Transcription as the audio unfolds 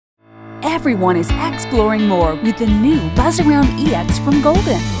Everyone is exploring more with the new Buzzaround EX from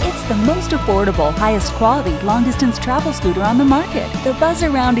Golden. It's the most affordable, highest quality, long-distance travel scooter on the market. The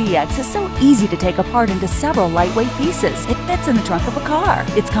Buzzaround EX is so easy to take apart into several lightweight pieces. It fits in the trunk of a car.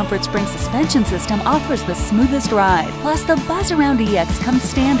 Its Comfort Spring suspension system offers the smoothest ride. Plus, the Buzzaround EX comes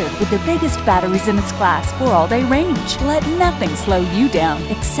standard with the biggest batteries in its class for all-day range. Let nothing slow you down,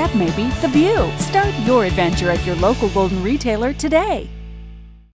 except maybe the view. Start your adventure at your local Golden retailer today.